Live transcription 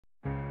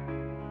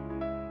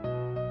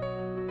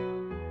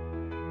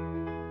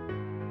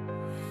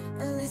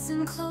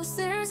Listen close,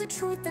 there's a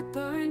truth that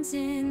burns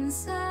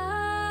inside.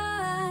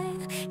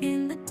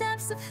 In the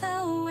depths of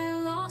hell where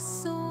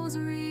lost souls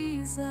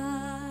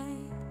reside,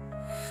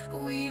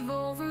 we've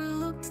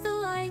overlooked the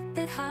light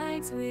that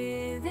hides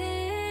within.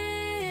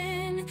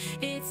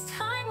 It's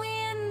time we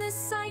end this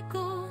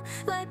cycle,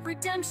 let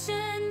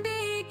redemption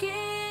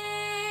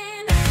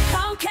begin.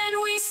 How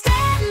can we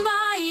stand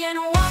by and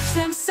watch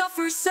them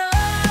suffer so?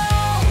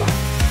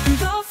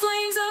 The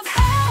flames of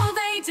hell,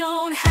 they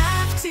don't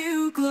have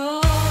to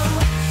glow.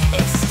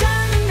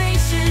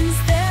 Extermination's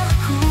their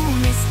cruel,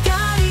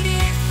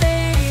 misguided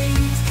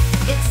fate.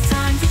 It's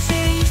time to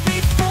change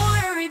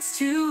before it's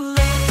too late.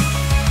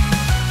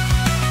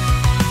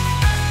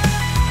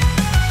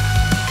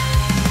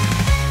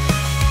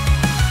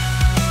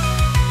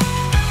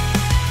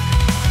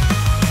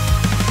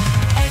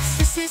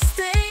 Exorcists,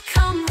 they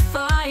come with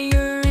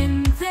fire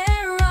in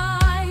their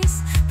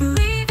eyes,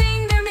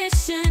 believing their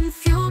mission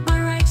fueled by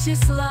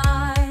righteous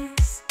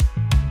lies.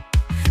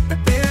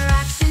 But their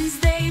actions,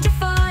 they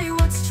defy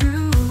what's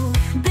true.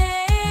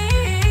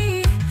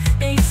 They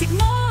seek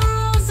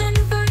morals and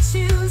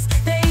virtues,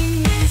 they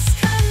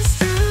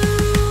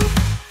misconstrue.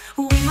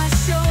 We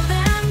must show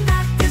them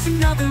that there's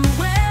another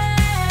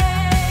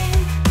way,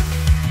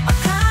 a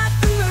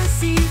path of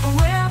mercy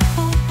where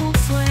hope will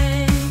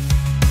sway.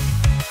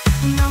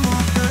 No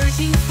more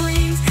purging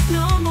flames,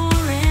 no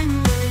more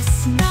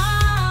endless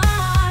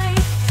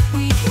night.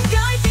 We can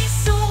guide these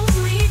souls,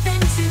 lead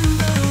them to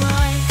the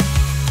light.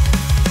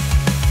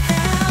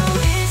 Hell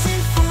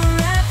isn't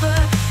forever,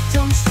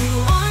 don't you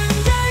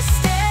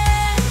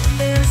understand?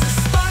 There's a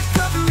spark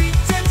of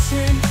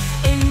redemption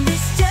in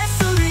this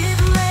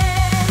desolate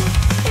land.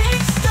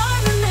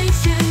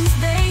 Exterminations,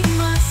 they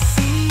must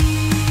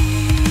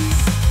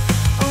cease.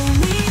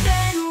 Only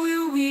then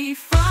will we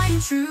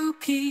find true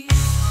peace.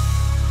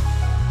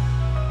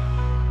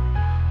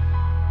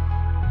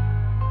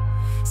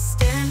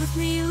 Stand with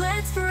me,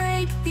 let's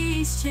break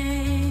these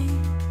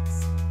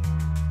chains,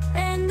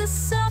 and the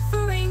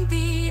suffering,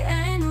 the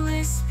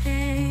endless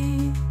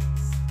pains.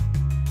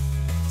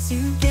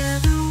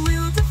 Together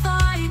we'll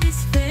defy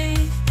this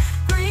fate,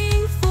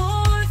 bring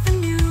forth a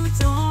new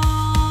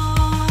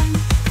dawn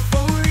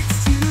before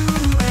it's too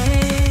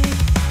late.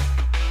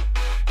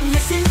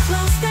 Listen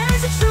close,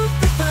 there's a truth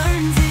that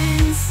burns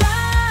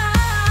inside.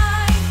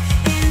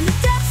 In the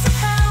depths of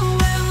hell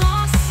where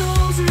lost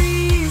souls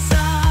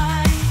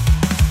reside,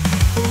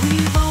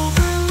 we've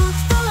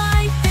overlooked the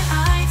light that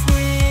hides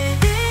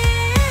within.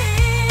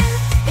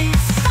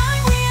 It's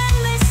time we end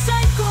this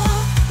cycle,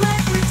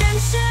 let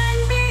redemption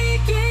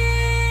begin.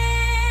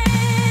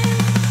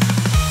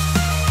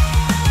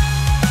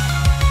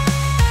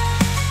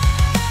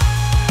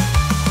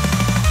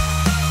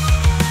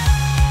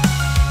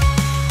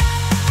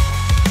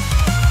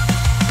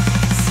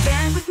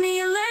 Stand with me,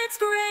 let's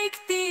break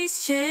these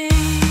chains,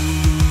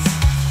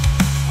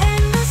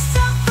 and the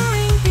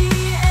suffering, the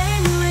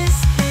endless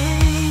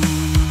pain.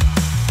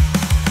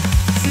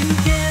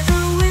 Together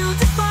we'll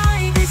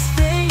defy this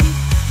fate,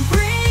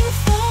 bring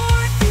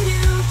forth a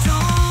new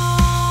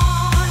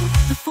dawn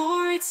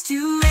before it's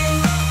too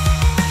late.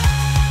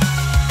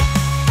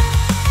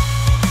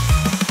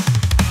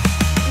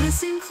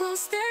 Listen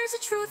close, there's a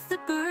truth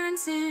that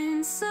burns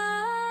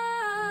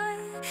inside.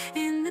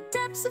 In the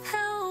depths of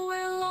hell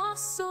where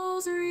lost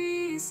souls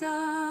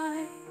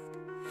reside,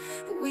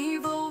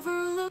 we've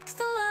overlooked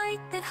the light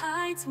that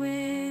hides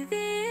within.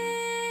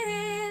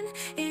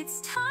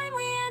 It's time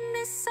we end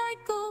this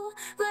cycle,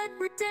 let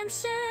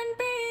redemption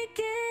begin.